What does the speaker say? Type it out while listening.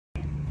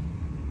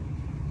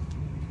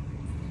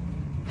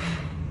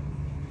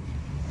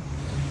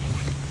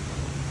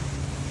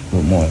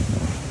morning.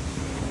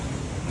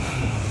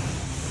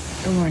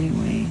 Good morning,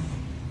 Wayne.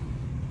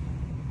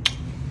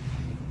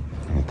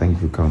 And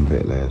thank you for coming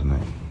back last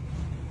night.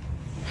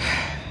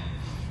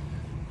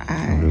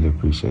 I really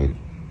appreciate it.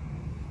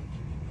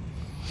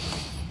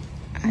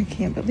 I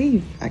can't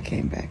believe I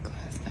came back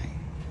last night.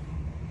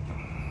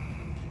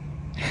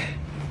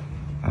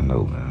 I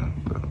know, man.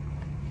 But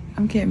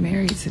I'm getting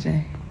married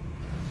today.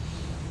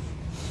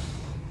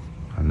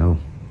 I know.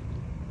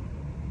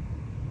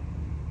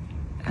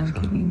 I'm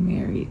getting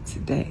married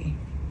today.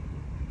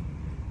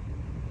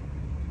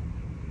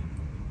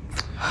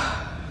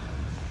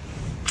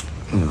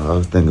 You know, I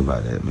was thinking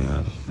about that,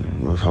 man.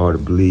 It was hard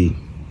to believe.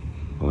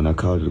 But when I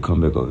called you to come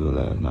back over here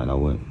last night, I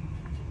wasn't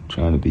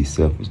trying to be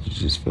selfish. It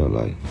just felt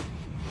like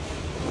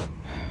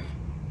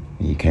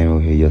when you came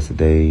over here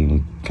yesterday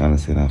and kind of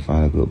said our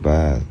final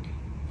goodbye,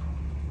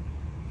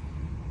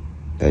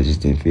 that just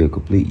didn't feel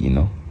complete, you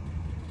know?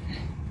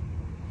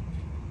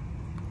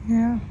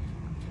 Yeah.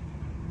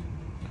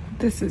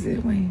 This is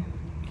it, Wayne.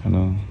 I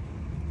know.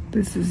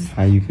 This is...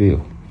 How you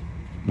feel?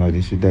 Like,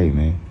 this your day,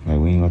 man. Like,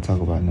 we ain't gonna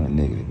talk about nothing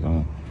negative.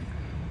 Don't.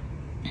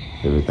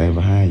 Everything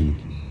behind you.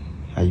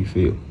 How you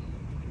feel?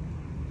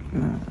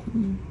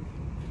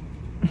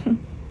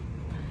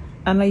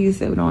 I know you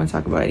said we don't want to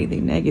talk about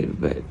anything negative,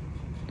 but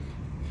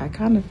I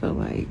kind of feel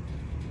like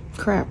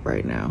crap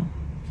right now.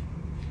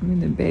 I'm in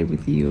the bed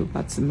with you,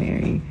 about to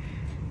marry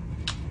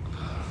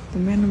the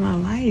man of my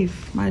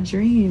life, my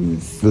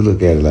dreams. Let's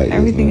look at it like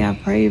everything this,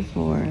 I prayed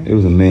for. It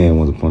was a man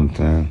once upon a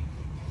time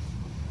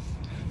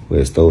where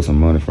he stole some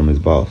money from his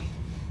boss,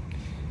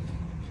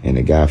 and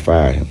the guy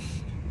fired him.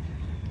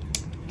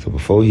 So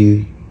before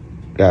he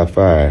got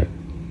fired,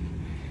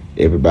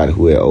 everybody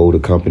who had owed the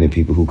company,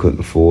 people who couldn't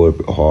afford,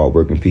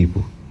 hard-working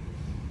people,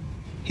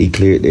 he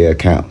cleared their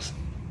accounts.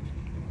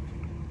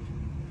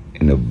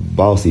 And the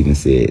boss even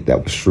said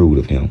that was shrewd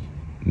of him,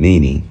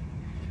 meaning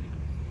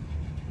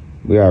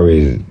we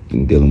already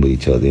been dealing with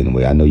each other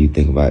anyway. I know you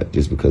think about it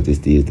just because this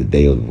is the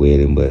day of the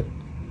wedding, but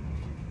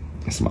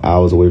some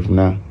hours away from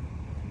now,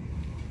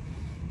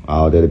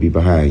 all that'll be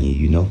behind you,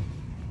 you know?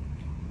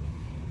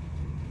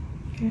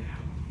 Yeah.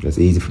 That's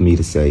easy for me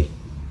to say,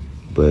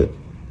 but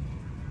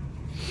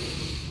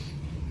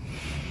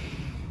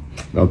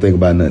don't think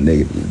about nothing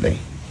negative today.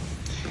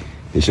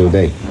 It's your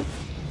day.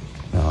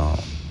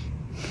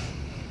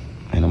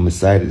 And I'm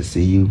excited to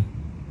see you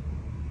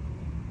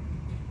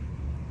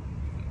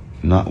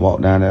not walk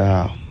down that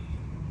aisle.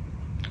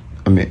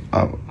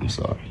 I'm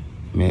sorry.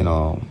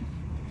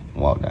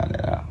 Walk down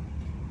that aisle.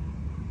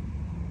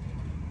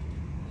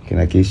 Can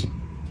I kiss you?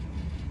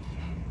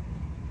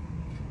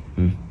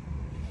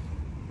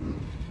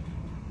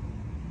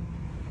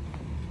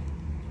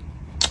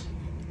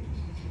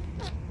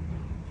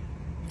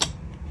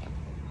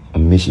 I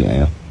miss you,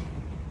 Am.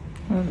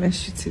 I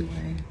miss you too,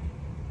 Wayne.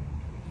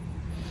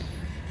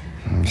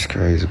 It's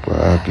crazy, boy.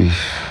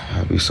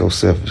 I'd be so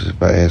selfish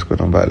if I ask what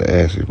I'm about to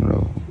ask you, you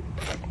know.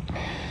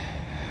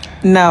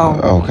 No.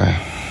 Okay.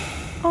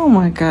 Oh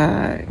my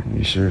God.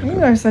 You sure?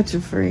 You are such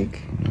a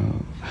freak.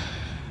 No.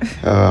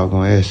 I was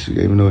gonna ask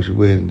you, even though it's your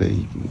wedding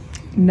day.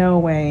 No,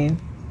 Wayne.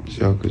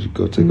 Sure, could you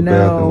go take a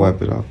bath and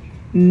wipe it off?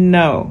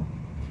 No.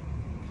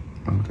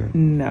 Okay.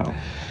 No.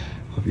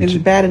 It's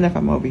bad enough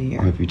I'm over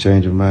here. If you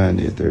change your mind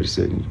in 30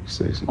 seconds, you can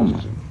say something. Oh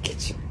my,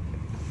 get you.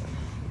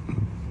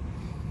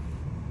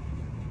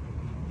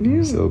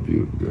 You're so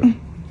beautiful, girl.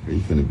 You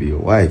finna be a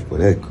wife, boy.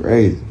 That's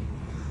crazy.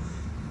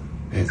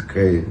 That's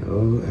crazy.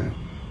 Oh, man.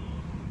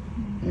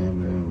 Yeah,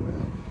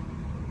 man.